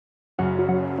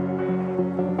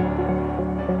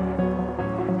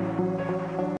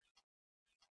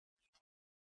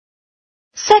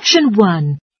Section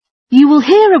 1. You will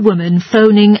hear a woman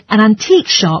phoning an antique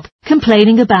shop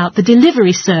complaining about the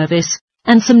delivery service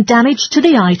and some damage to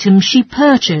the item she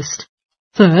purchased.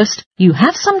 First, you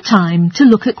have some time to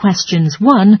look at questions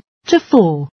 1 to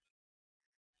 4.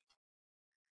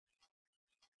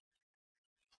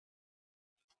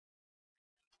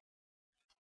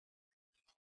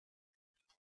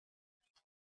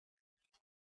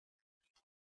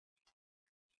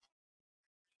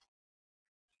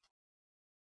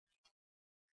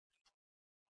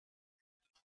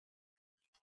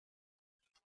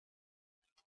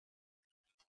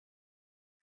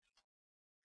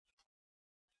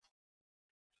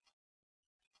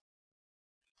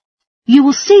 You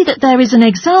will see that there is an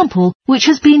example which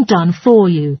has been done for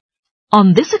you.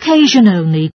 On this occasion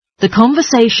only, the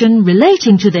conversation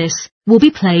relating to this will be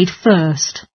played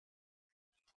first.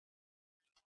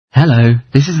 Hello,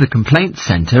 this is the complaints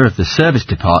centre of the service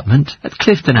department at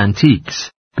Clifton Antiques.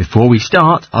 Before we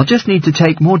start, I'll just need to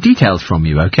take more details from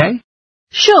you, okay?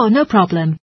 Sure, no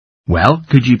problem. Well,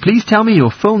 could you please tell me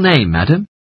your full name, madam?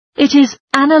 It is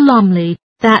Anna Lumley.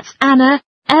 That's Anna,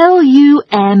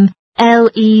 L-U-M-L-E-Y.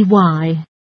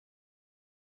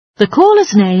 The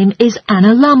caller's name is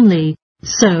Anna Lumley,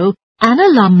 so Anna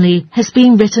Lumley has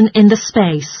been written in the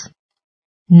space.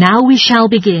 Now we shall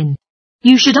begin.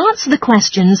 You should answer the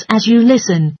questions as you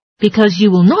listen, because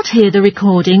you will not hear the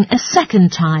recording a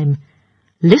second time.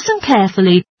 Listen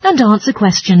carefully and answer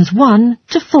questions 1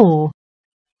 to 4.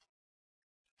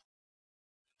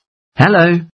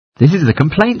 Hello, this is the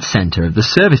complaints centre of the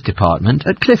service department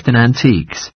at Clifton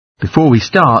Antiques. Before we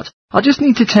start, I'll just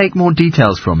need to take more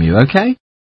details from you, okay?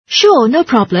 Sure, no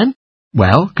problem.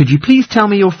 Well, could you please tell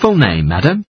me your full name,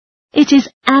 madam? It is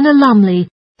Anna Lumley.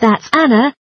 That's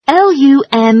Anna,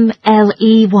 L-U-M-L-E-Y.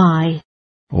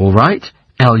 All right,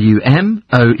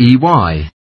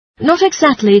 L-U-M-O-E-Y. Not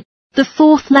exactly. The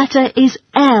fourth letter is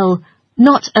L,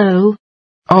 not O.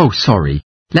 Oh, sorry.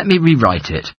 Let me rewrite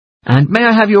it. And may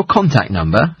I have your contact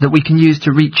number that we can use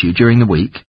to reach you during the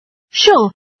week? Sure.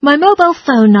 My mobile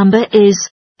phone number is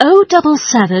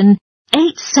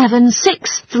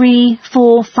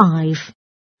 077-876345.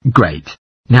 Great.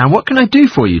 Now what can I do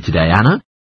for you today, Anna?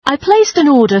 I placed an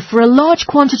order for a large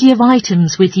quantity of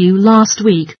items with you last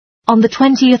week, on the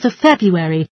 20th of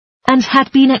February, and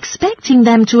had been expecting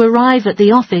them to arrive at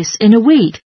the office in a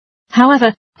week.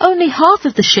 However, only half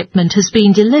of the shipment has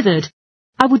been delivered.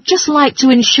 I would just like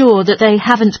to ensure that they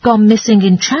haven't gone missing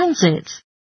in transit.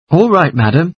 All right,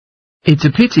 madam. It's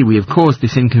a pity we have caused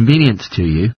this inconvenience to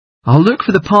you. I'll look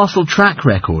for the parcel track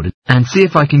record and see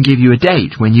if I can give you a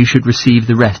date when you should receive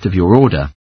the rest of your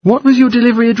order. What was your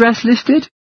delivery address listed?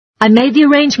 I made the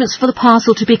arrangements for the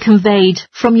parcel to be conveyed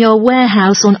from your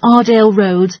warehouse on Ardale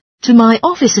Road to my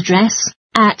office address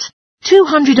at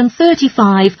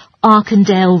 235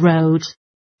 Arkandale Road.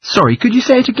 Sorry, could you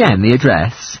say it again, the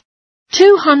address?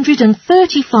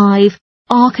 235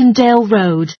 Arkandale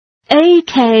Road,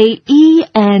 A-K-E-N-D-A-L-E.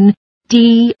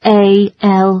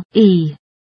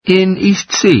 In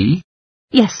East Sea?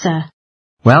 Yes, sir.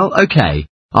 Well, okay.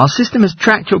 Our system has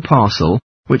tracked your parcel,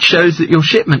 which shows that your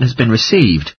shipment has been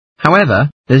received.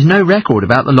 However, there's no record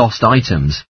about the lost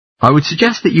items. I would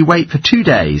suggest that you wait for 2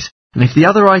 days, and if the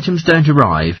other items don't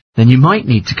arrive, then you might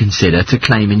need to consider to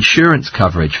claim insurance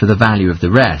coverage for the value of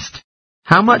the rest.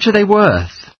 How much are they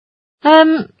worth?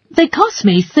 They cost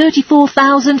me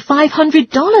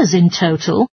 $34,500 in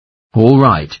total. All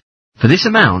right. For this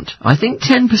amount, I think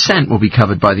 10% will be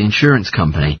covered by the insurance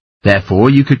company. Therefore,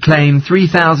 you could claim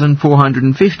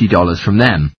 $3,450 from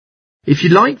them. If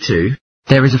you'd like to,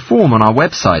 there is a form on our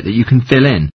website that you can fill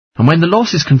in, and when the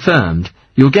loss is confirmed,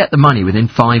 you'll get the money within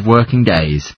 5 working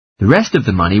days. The rest of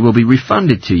the money will be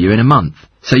refunded to you in a month,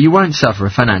 so you won't suffer a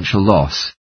financial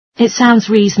loss. It sounds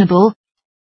reasonable.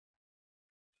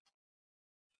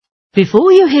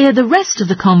 Before you hear the rest of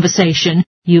the conversation,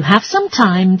 you have some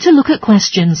time to look at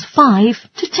questions 5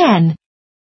 to 10.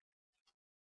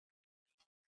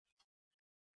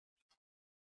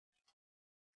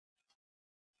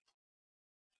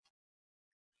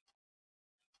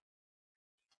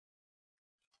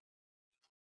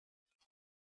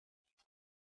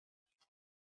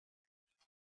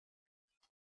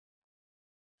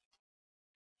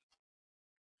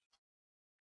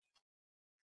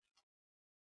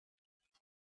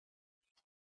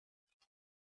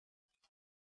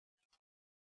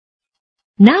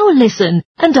 Now listen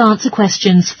and answer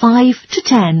questions 5 to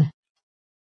 10.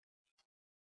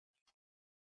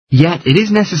 Yet it is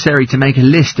necessary to make a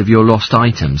list of your lost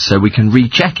items so we can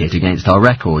recheck it against our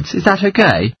records. Is that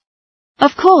okay?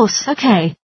 Of course,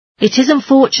 okay. It is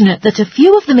unfortunate that a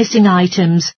few of the missing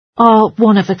items are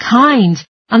one of a kind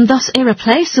and thus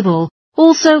irreplaceable.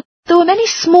 Also, there were many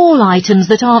small items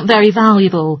that aren't very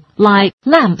valuable, like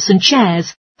lamps and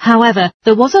chairs. However,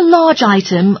 there was a large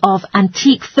item of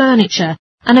antique furniture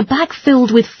and a bag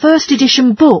filled with first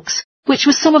edition books, which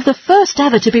was some of the first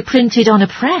ever to be printed on a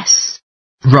press.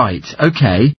 Right,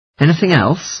 okay. Anything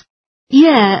else?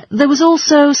 Yeah, there was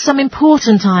also some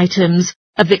important items,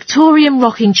 a Victorian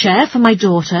rocking chair for my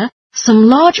daughter, some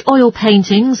large oil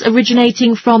paintings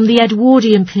originating from the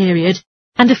Edwardian period,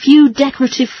 and a few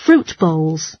decorative fruit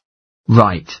bowls.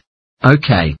 Right.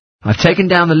 Okay. I've taken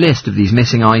down the list of these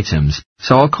missing items,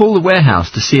 so I'll call the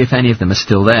warehouse to see if any of them are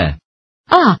still there.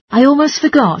 Ah, I almost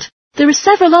forgot. There are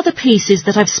several other pieces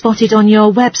that I've spotted on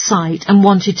your website and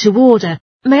wanted to order.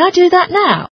 May I do that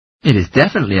now? It is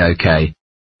definitely okay.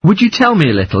 Would you tell me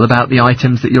a little about the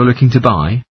items that you're looking to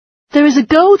buy? There is a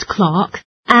gold clock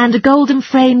and a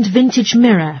golden-framed vintage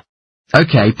mirror.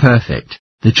 Okay, perfect.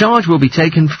 The charge will be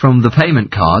taken from the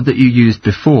payment card that you used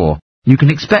before. You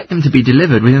can expect them to be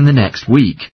delivered within the next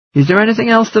week. Is there anything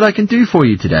else that I can do for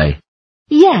you today?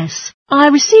 Yes, I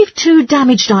received 2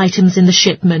 damaged items in the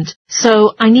shipment,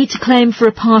 so I need to claim for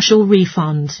a partial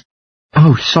refund.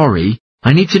 Oh, sorry.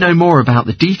 I need to know more about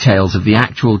the details of the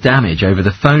actual damage over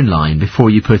the phone line before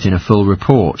you put in a full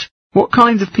report. What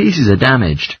kinds of pieces are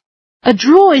damaged? A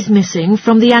drawer is missing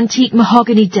from the antique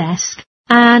mahogany desk,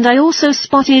 and I also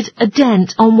spotted a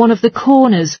dent on one of the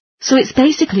corners, so it's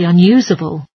basically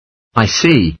unusable. I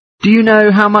see. Do you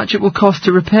know how much it will cost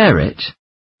to repair it?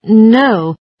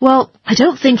 No. Well, I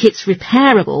don't think it's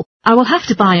repairable. I will have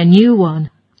to buy a new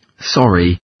one.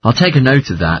 Sorry. I'll take a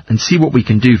note of that and see what we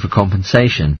can do for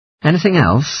compensation. Anything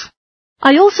else?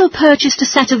 I also purchased a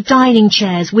set of dining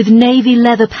chairs with navy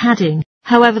leather padding.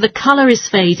 However, the colour is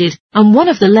faded and one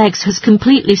of the legs has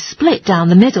completely split down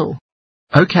the middle.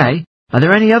 Okay. Are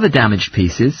there any other damaged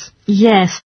pieces?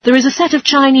 Yes. There is a set of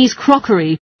Chinese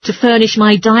crockery to furnish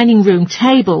my dining room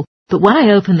table, but when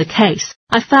I opened the case,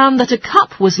 I found that a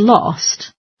cup was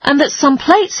lost and that some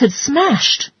plates had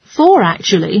smashed. 4,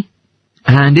 actually.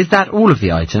 And is that all of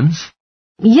the items?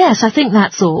 Yes, I think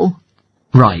that's all.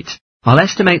 Right. I'll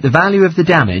estimate the value of the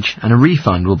damage and a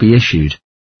refund will be issued.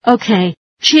 Okay.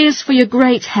 Cheers for your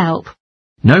great help.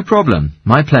 No problem.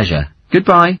 My pleasure.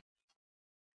 Goodbye.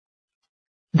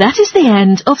 That is the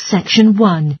end of section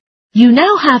 1. You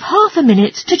now have half a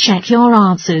minute to check your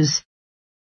answers.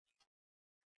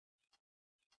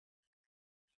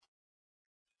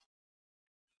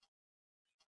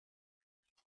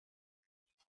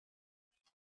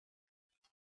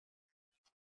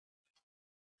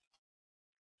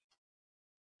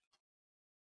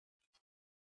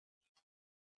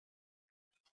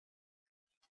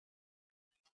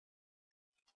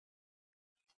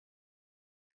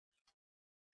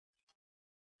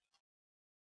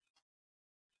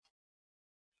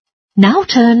 Now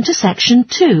turn to section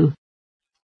 2.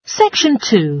 Section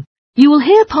 2. You will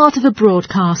hear part of a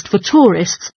broadcast for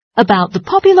tourists about the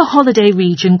popular holiday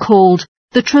region called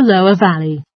the Trelloa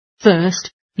Valley.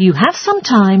 First, you have some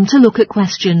time to look at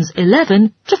questions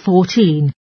 11 to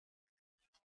 14.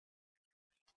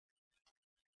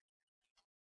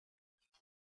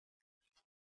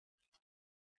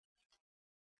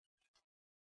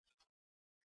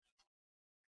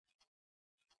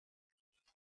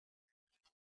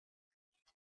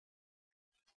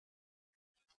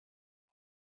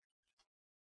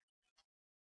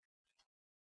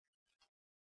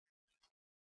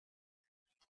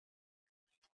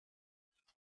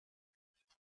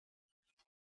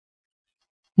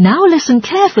 Now listen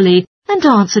carefully and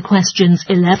answer questions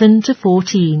 11 to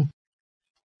 14.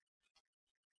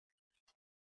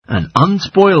 An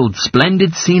unspoiled,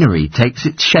 splendid scenery takes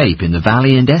its shape in the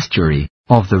valley and estuary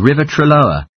of the River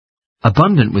Trelloa,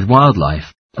 abundant with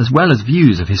wildlife, as well as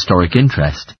views of historic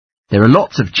interest. There are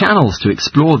lots of channels to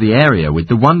explore the area with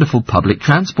the wonderful public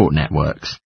transport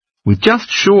networks. With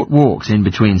just short walks in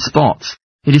between spots,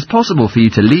 it is possible for you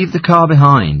to leave the car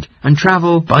behind and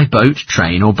travel by boat,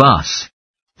 train or bus.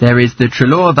 There is the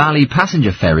Trelloa Valley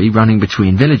passenger ferry running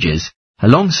between villages,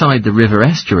 alongside the river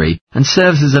estuary, and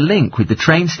serves as a link with the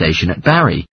train station at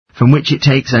Barry, from which it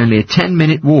takes only a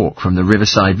 10-minute walk from the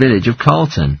riverside village of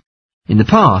Carlton. In the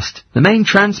past, the main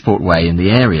transport way in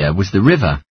the area was the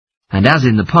river, and as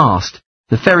in the past,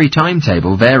 the ferry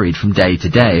timetable varied from day to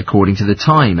day according to the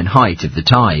time and height of the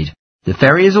tide. The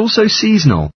ferry is also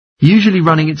seasonal, usually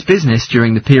running its business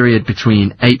during the period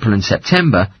between April and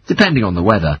September, depending on the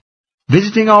weather.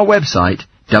 Visiting our website,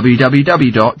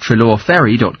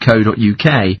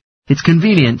 www.trelloaferry.co.uk, it's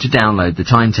convenient to download the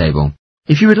timetable.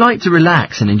 If you would like to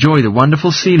relax and enjoy the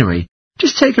wonderful scenery,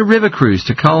 just take a river cruise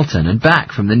to Carlton and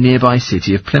back from the nearby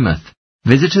city of Plymouth.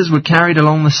 Visitors were carried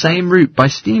along the same route by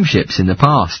steamships in the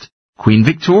past. Queen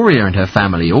Victoria and her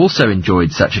family also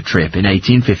enjoyed such a trip in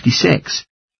 1856.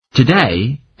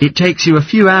 Today, it takes you a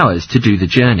few hours to do the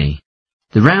journey.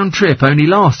 The round trip only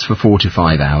lasts for 4 to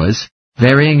 5 hours,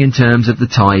 varying in terms of the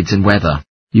tides and weather.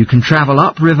 You can travel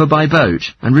upriver by boat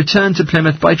and return to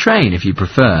Plymouth by train if you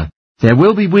prefer. There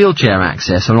will be wheelchair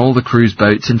access on all the cruise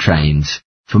boats and trains.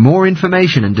 For more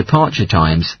information and departure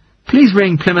times, please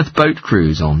ring Plymouth Boat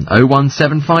Cruise on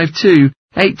 01752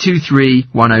 823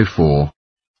 104.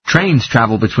 Trains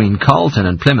travel between Carlton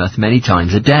and Plymouth many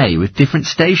times a day with different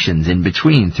stations in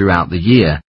between throughout the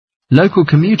year. Local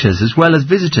commuters as well as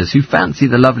visitors who fancy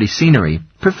the lovely scenery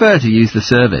prefer to use the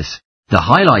service. The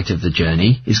highlight of the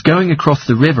journey is going across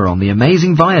the river on the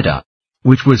amazing viaduct,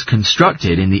 which was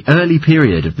constructed in the early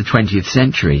period of the 20th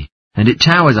century, and it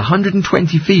towers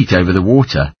 120 feet over the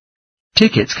water.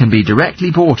 Tickets can be directly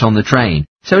bought on the train,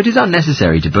 so it is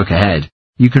unnecessary to book ahead.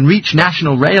 You can reach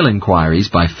National Rail inquiries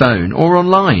by phone or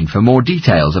online for more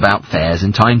details about fares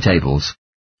and timetables.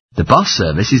 The bus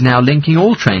service is now linking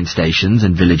all train stations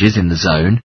and villages in the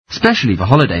zone, especially for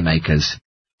holidaymakers.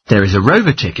 There is a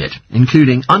Rover ticket,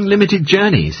 including unlimited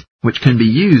journeys, which can be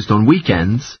used on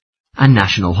weekends and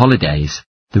national holidays.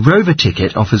 The Rover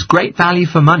ticket offers great value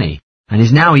for money, and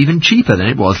is now even cheaper than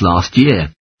it was last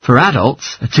year. For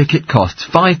adults, a ticket costs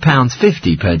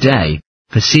 £5.50 per day.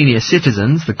 For senior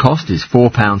citizens, the cost is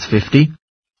 £4.50,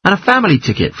 and a family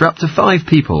ticket for up to 5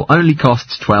 people only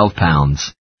costs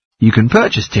 £12. You can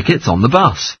purchase tickets on the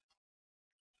bus.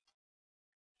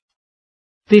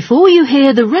 Before you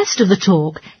hear the rest of the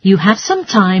talk, you have some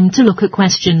time to look at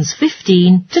questions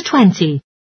 15 to 20.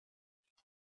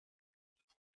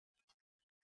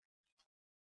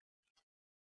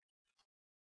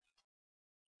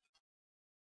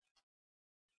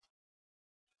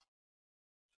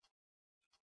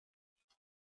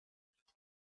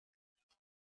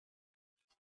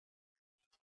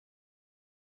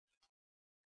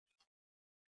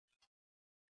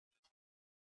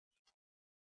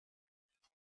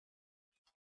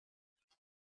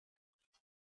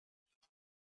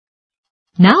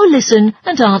 Now listen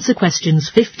and answer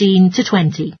questions 15 to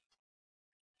 20.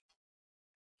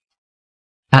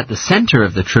 At the centre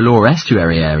of the Trelaw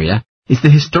Estuary area is the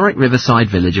historic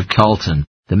riverside village of Carlton.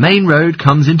 The main road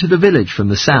comes into the village from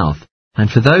the south,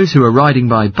 and for those who are riding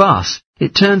by bus,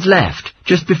 it turns left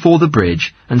just before the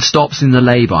bridge and stops in the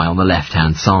lay-by on the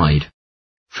left-hand side.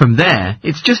 From there,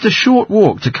 it's just a short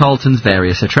walk to Carlton's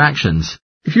various attractions.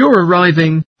 If you're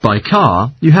arriving by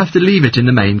car, you have to leave it in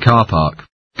the main car park.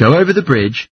 Go over the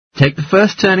bridge, take the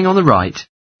first turning on the right,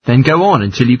 then go on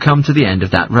until you come to the end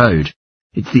of that road.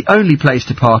 It's the only place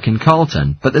to park in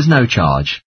Carlton, but there's no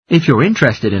charge. If you're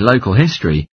interested in local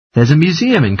history, there's a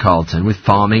museum in Carlton with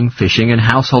farming, fishing and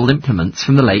household implements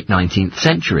from the late 19th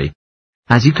century.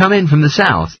 As you come in from the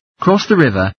south, cross the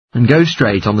river and go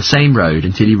straight on the same road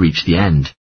until you reach the end.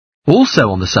 Also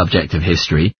on the subject of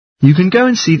history, you can go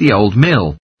and see the old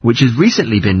mill, which has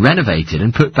recently been renovated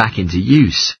and put back into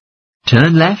use.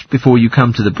 Turn left before you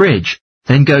come to the bridge,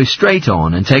 then go straight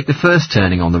on and take the first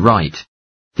turning on the right.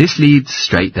 This leads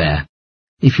straight there.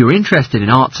 If you're interested in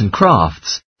arts and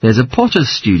crafts, there's a potter's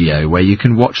studio where you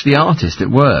can watch the artist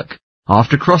at work.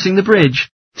 After crossing the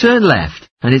bridge, turn left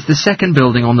and it's the second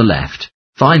building on the left.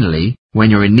 Finally,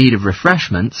 when you're in need of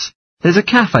refreshments, there's a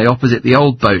cafe opposite the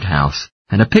old boathouse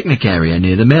and a picnic area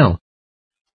near the mill.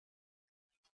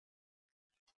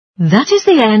 That is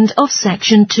the end of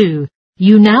section 2.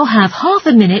 You now have half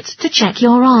a minute to check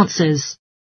your answers.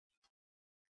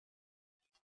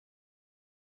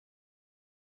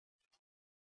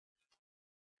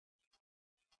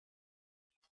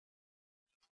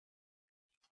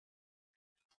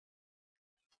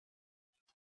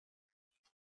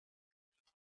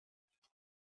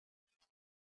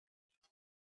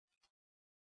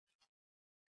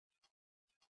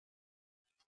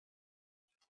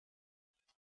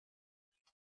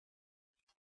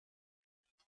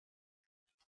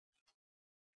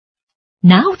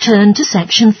 Now turn to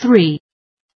section 3.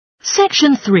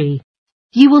 Section 3.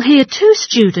 You will hear 2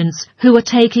 students who are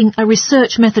taking a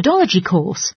research methodology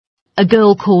course, a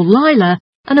girl called Lila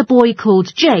and a boy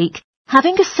called Jake,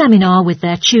 having a seminar with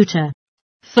their tutor.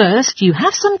 First, you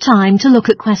have some time to look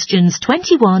at questions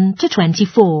 21 to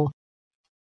 24.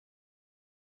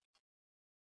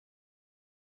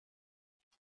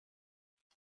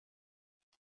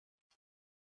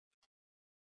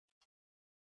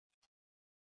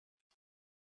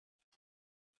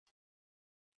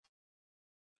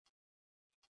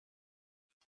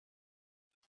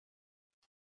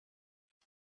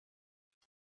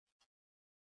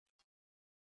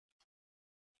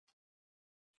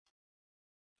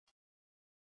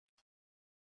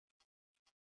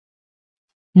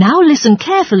 Now listen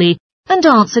carefully and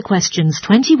answer questions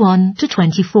 21 to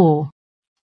 24.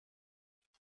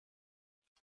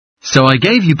 So I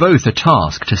gave you both a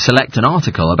task to select an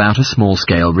article about a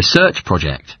small-scale research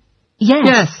project.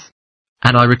 Yes.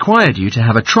 And I required you to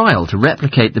have a trial to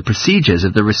replicate the procedures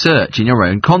of the research in your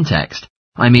own context.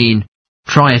 I mean,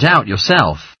 try it out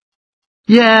yourself.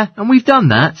 Yeah, and we've done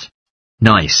that.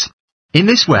 Nice. In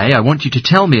this way, I want you to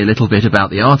tell me a little bit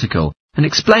about the article and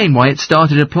explain why it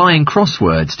started applying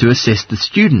crosswords to assist the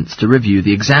students to review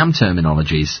the exam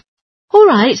terminologies. All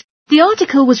right. The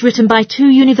article was written by 2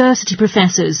 university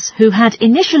professors who had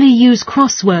initially used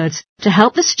crosswords to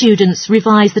help the students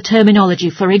revise the terminology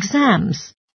for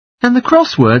exams. And the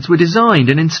crosswords were designed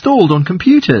and installed on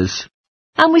computers.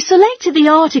 And we selected the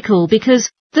article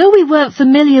because, though we weren't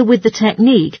familiar with the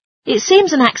technique, it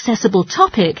seems an accessible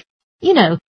topic. You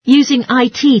know, using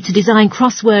IT to design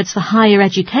crosswords for higher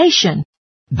education.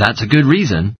 That's a good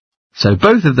reason. So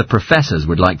both of the professors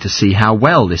would like to see how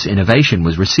well this innovation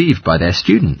was received by their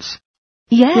students.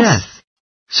 Yes.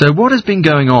 So what has been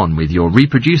going on with your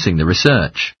reproducing the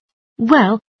research?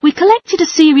 Well, we collected a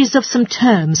series of some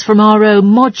terms from our own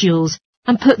modules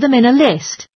and put them in a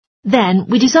list. Then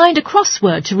we designed a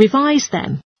crossword to revise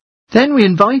them. Then we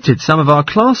invited some of our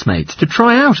classmates to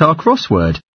try out our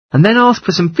crossword and then ask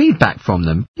for some feedback from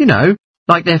them, you know,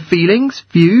 like their feelings,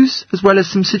 views, as well as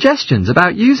some suggestions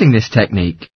about using this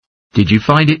technique. Did you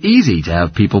find it easy to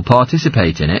have people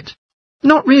participate in it?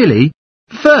 Not really.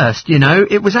 First, you know,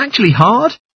 it was actually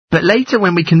hard, but later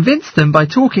when we convinced them by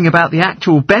talking about the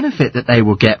actual benefit that they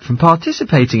will get from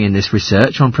participating in this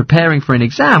research on preparing for an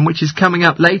exam which is coming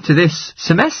up later this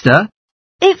semester...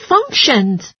 It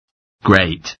functioned.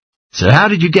 Great. So how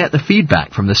did you get the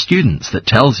feedback from the students that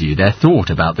tells you their thought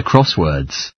about the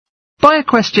crosswords? By a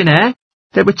questionnaire.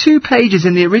 There were 2 pages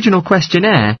in the original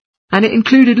questionnaire, and it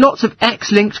included lots of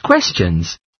X-linked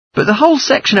questions. But the whole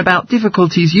section about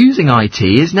difficulties using IT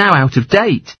is now out of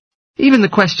date. Even the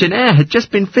questionnaire had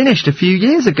just been finished a few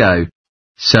years ago.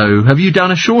 So, have you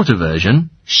done a shorter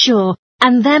version? Sure,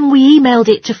 and then we emailed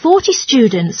it to 40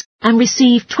 students and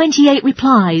received 28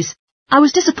 replies. I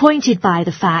was disappointed by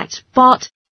the fact, but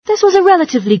this was a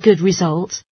relatively good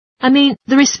result. I mean,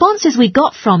 the responses we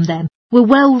got from them were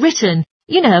well written.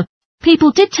 You know,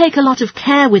 people did take a lot of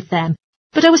care with them,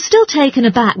 but I was still taken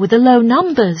aback with the low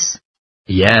numbers.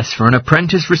 Yes, for an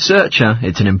apprentice researcher,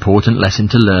 it's an important lesson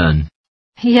to learn.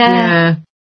 Yeah.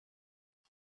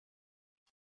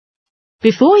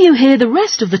 Before you hear the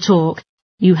rest of the talk,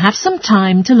 you have some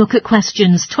time to look at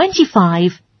questions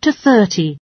 25 to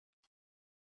 30.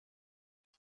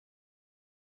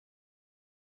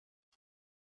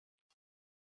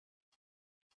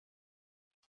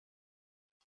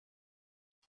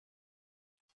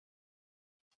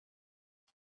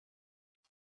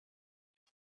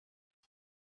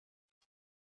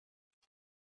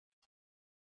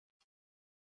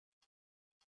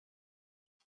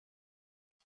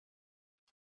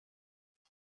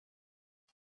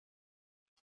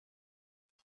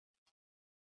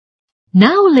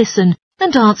 Now listen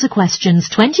and answer questions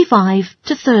 25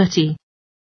 to 30.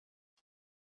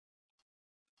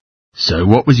 So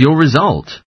what was your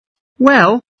result?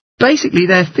 Well, basically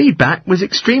their feedback was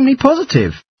extremely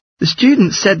positive. The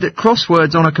students said that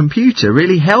crosswords on a computer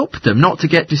really helped them not to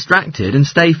get distracted and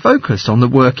stay focused on the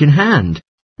work in hand,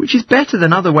 which is better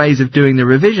than other ways of doing the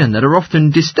revision that are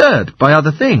often disturbed by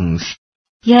other things.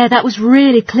 Yeah, that was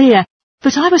really clear,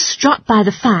 but I was struck by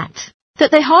the fact that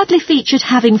they hardly featured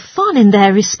having fun in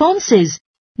their responses,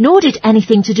 nor did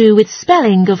anything to do with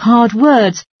spelling of hard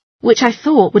words, which I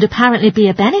thought would apparently be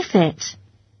a benefit.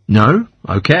 No?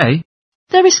 Okay.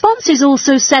 Their responses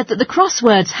also said that the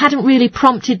crosswords hadn't really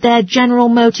prompted their general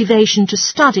motivation to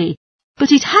study,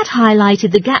 but it had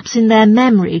highlighted the gaps in their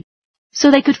memory, so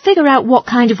they could figure out what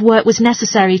kind of work was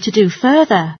necessary to do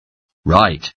further.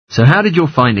 Right. So how did your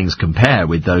findings compare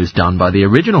with those done by the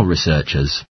original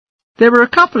researchers? There were a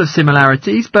couple of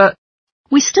similarities, but...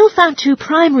 We still found 2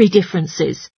 primary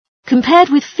differences. Compared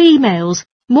with females,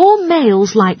 more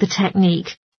males liked the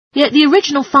technique, yet the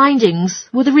original findings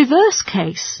were the reverse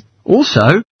case.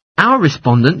 Also, our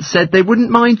respondents said they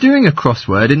wouldn't mind doing a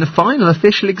crossword in the final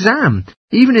official exam.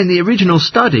 Even in the original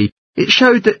study, it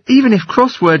showed that even if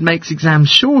crossword makes exams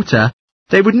shorter,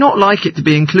 they would not like it to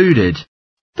be included.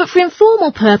 But for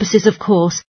informal purposes, of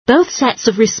course, both sets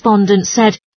of respondents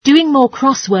said doing more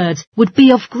crosswords would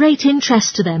be of great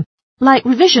interest to them, like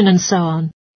revision and so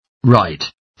on. Right.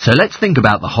 So let's think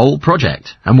about the whole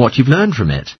project and what you've learned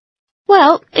from it.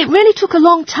 Well, it really took a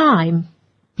long time.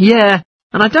 Yeah,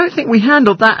 and I don't think we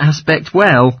handled that aspect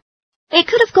well. It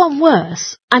could have gone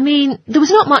worse. I mean, there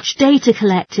was not much data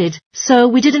collected, so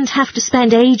we didn't have to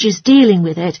spend ages dealing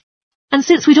with it. And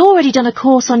since we'd already done a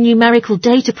course on numerical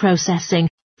data processing,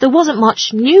 there wasn't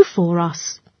much new for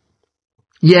us.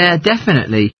 Yeah,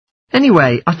 definitely.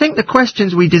 Anyway, I think the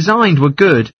questions we designed were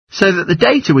good, so that the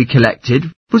data we collected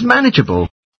was manageable.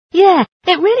 Yeah,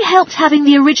 it really helped having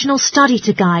the original study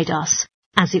to guide us,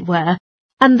 as it were,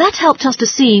 and that helped us to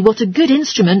see what a good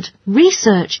instrument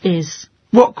research is.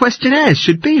 What questionnaires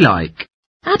should be like?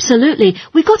 Absolutely,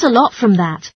 we got a lot from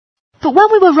that. But when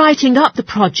we were writing up the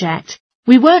project,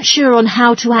 we weren't sure on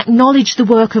how to acknowledge the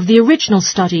work of the original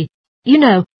study. You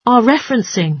know, our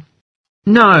referencing.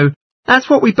 No, that's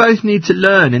what we both need to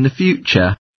learn in the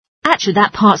future. Actually,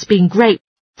 that part's been great,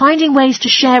 finding ways to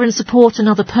share and support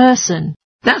another person.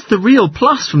 That's the real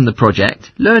plus from the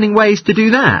project, learning ways to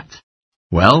do that.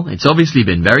 Well, it's obviously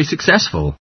been very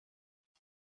successful.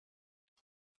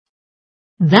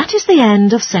 That is the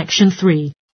end of section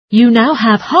 3. You now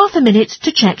have half a minute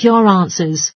to check your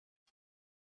answers.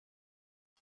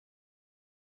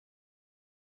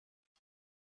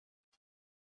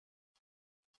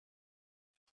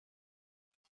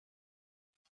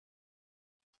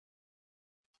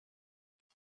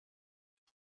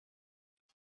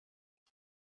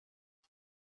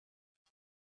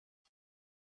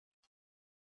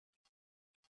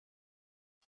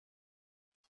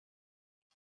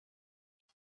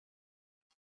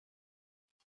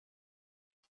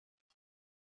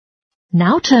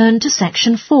 Now turn to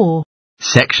section 4.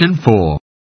 Section 4.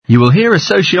 You will hear a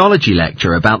sociology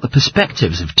lecture about the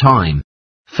perspectives of time.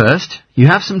 First, you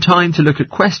have some time to look at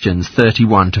questions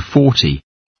 31 to 40.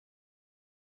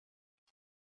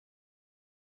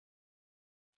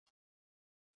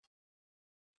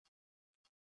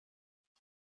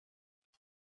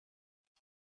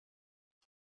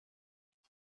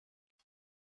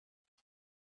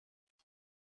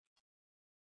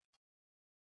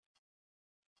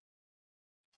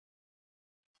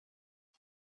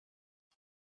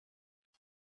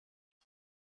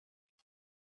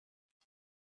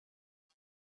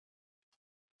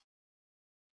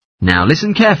 Now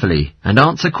listen carefully and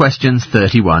answer questions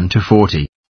 31 to 40.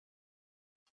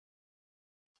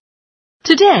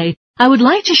 Today, I would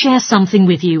like to share something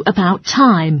with you about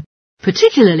time.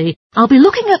 Particularly, I'll be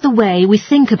looking at the way we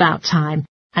think about time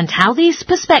and how these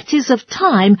perspectives of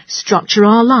time structure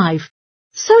our life.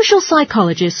 Social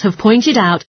psychologists have pointed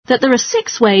out that there are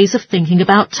 6 ways of thinking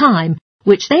about time,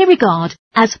 which they regard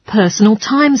as personal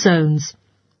time zones.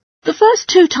 The first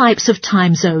 2 types of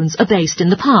time zones are based in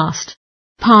the past.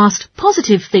 Past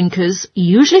positive thinkers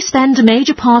usually spend a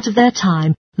major part of their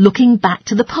time looking back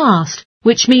to the past,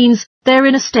 which means they're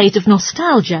in a state of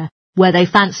nostalgia, where they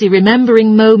fancy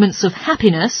remembering moments of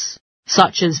happiness,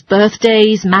 such as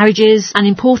birthdays, marriages, and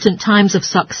important times of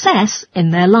success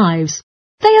in their lives.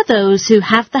 They are those who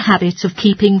have the habit of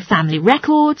keeping family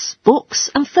records, books,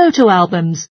 and photo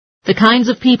albums. The kinds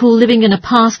of people living in a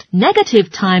past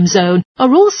negative time zone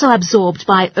are also absorbed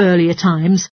by earlier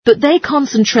times, but they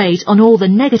concentrate on all the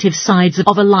negative sides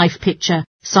of a life picture,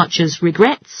 such as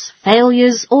regrets,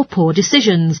 failures, or poor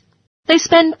decisions. They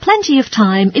spend plenty of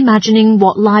time imagining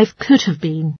what life could have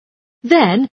been.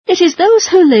 Then, it is those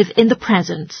who live in the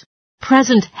present.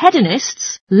 Present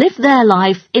hedonists live their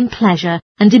life in pleasure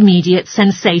and immediate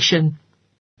sensation.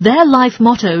 Their life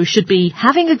motto should be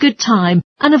having a good time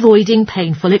and avoiding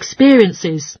painful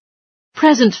experiences.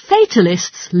 Present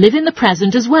fatalists live in the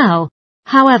present as well.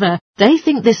 However, they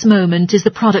think this moment is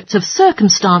the product of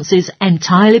circumstances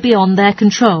entirely beyond their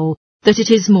control, that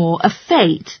it is more a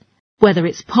fate. Whether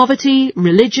it's poverty,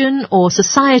 religion, or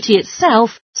society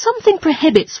itself, something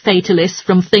prohibits fatalists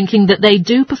from thinking that they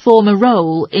do perform a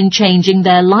role in changing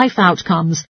their life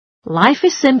outcomes. Life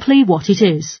is simply what it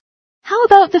is. How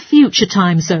about the future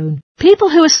time zone?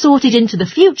 People who are sorted into the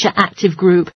future active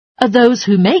group are those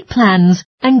who make plans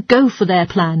and go for their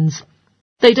plans.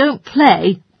 They don't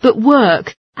play, but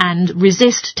work and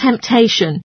resist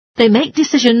temptation. They make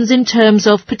decisions in terms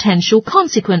of potential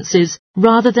consequences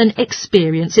rather than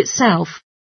experience itself.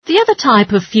 The other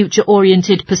type of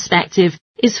future-oriented perspective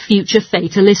is future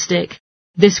fatalistic.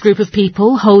 This group of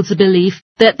people holds a belief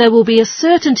that there will be a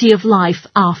certainty of life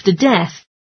after death,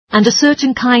 and a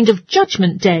certain kind of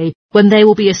judgment day when they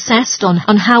will be assessed on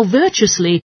how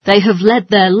virtuously they have led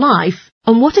their life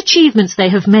and what achievements they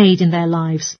have made in their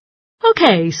lives.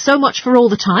 Okay, so much for all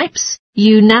the types.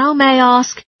 You now may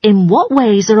ask, in what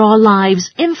ways are our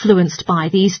lives influenced by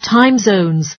these time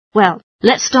zones? Well,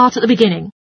 let's start at the beginning.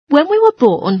 When we were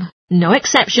born, no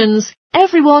exceptions,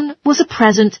 everyone was a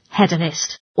present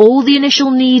hedonist. All the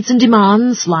initial needs and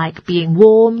demands, like being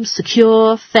warm,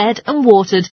 secure, fed and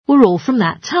watered, were all from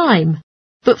that time.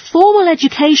 But formal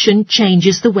education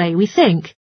changes the way we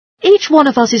think. Each one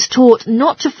of us is taught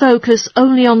not to focus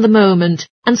only on the moment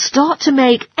and start to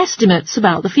make estimates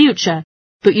about the future.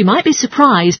 But you might be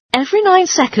surprised, every 9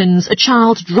 seconds a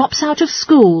child drops out of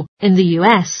school in the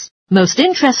US. Most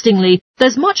interestingly,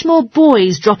 there's much more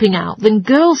boys dropping out than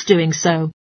girls doing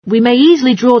so. We may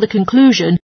easily draw the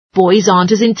conclusion, boys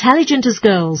aren't as intelligent as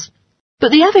girls.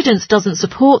 But the evidence doesn't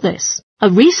support this. A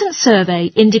recent survey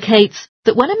indicates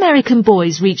that when American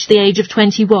boys reach the age of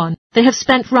 21, they have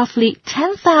spent roughly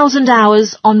 10,000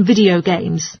 hours on video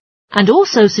games, and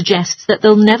also suggests that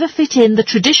they'll never fit in the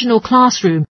traditional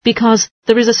classroom because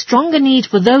there is a stronger need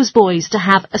for those boys to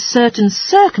have a certain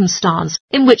circumstance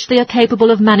in which they are capable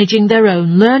of managing their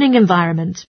own learning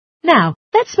environment. Now,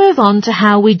 let's move on to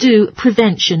how we do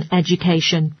prevention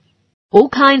education. All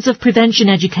kinds of prevention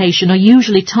education are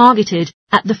usually targeted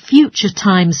at the future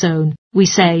time zone. We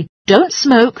say, don't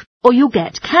smoke or you'll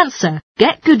get cancer,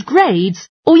 get good grades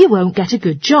or you won't get a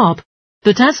good job.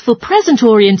 But as for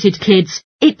present-oriented kids,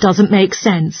 it doesn't make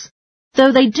sense.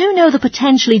 Though they do know the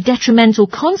potentially detrimental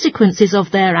consequences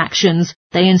of their actions,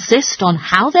 they insist on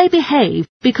how they behave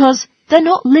because they're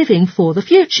not living for the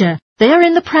future. They are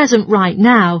in the present right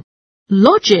now.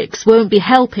 Logics won't be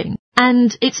helping,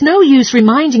 and it's no use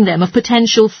reminding them of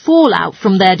potential fallout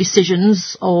from their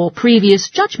decisions or previous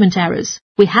judgment errors.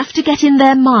 We have to get in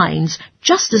their minds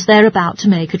just as they're about to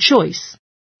make a choice.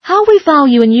 How we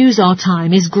value and use our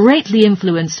time is greatly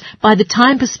influenced by the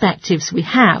time perspectives we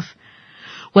have.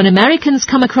 When Americans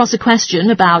come across a question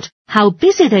about how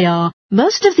busy they are,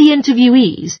 most of the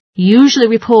interviewees usually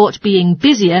report being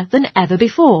busier than ever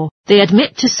before. They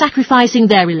admit to sacrificing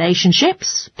their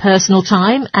relationships, personal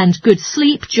time and good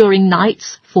sleep during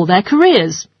nights for their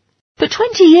careers. But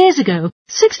 20 years ago,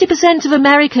 60% of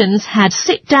Americans had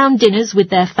sit-down dinners with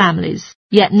their families.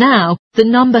 Yet now, the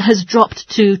number has dropped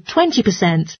to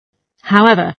 20%.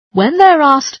 However, when they're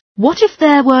asked, what if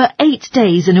there were 8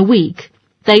 days in a week?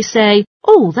 They say,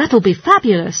 oh, that'll be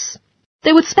fabulous.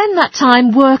 They would spend that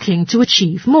time working to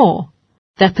achieve more.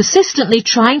 They're persistently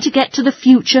trying to get to the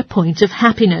future point of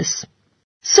happiness.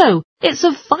 So, it's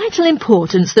of vital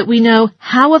importance that we know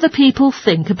how other people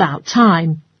think about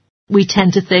time. We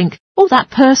tend to think, oh, that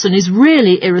person is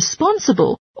really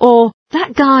irresponsible, or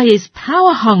that guy is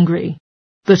power-hungry.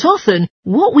 But often,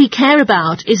 what we care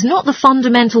about is not the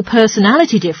fundamental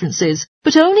personality differences,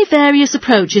 but only various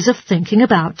approaches of thinking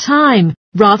about time.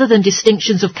 Rather than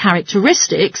distinctions of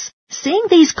characteristics, seeing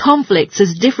these conflicts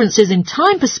as differences in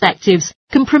time perspectives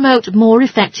can promote more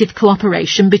effective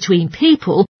cooperation between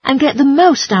people and get the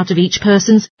most out of each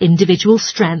person's individual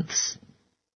strengths.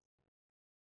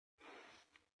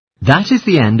 That is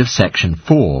the end of section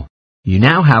 4. You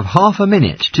now have half a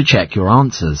minute to check your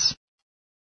answers.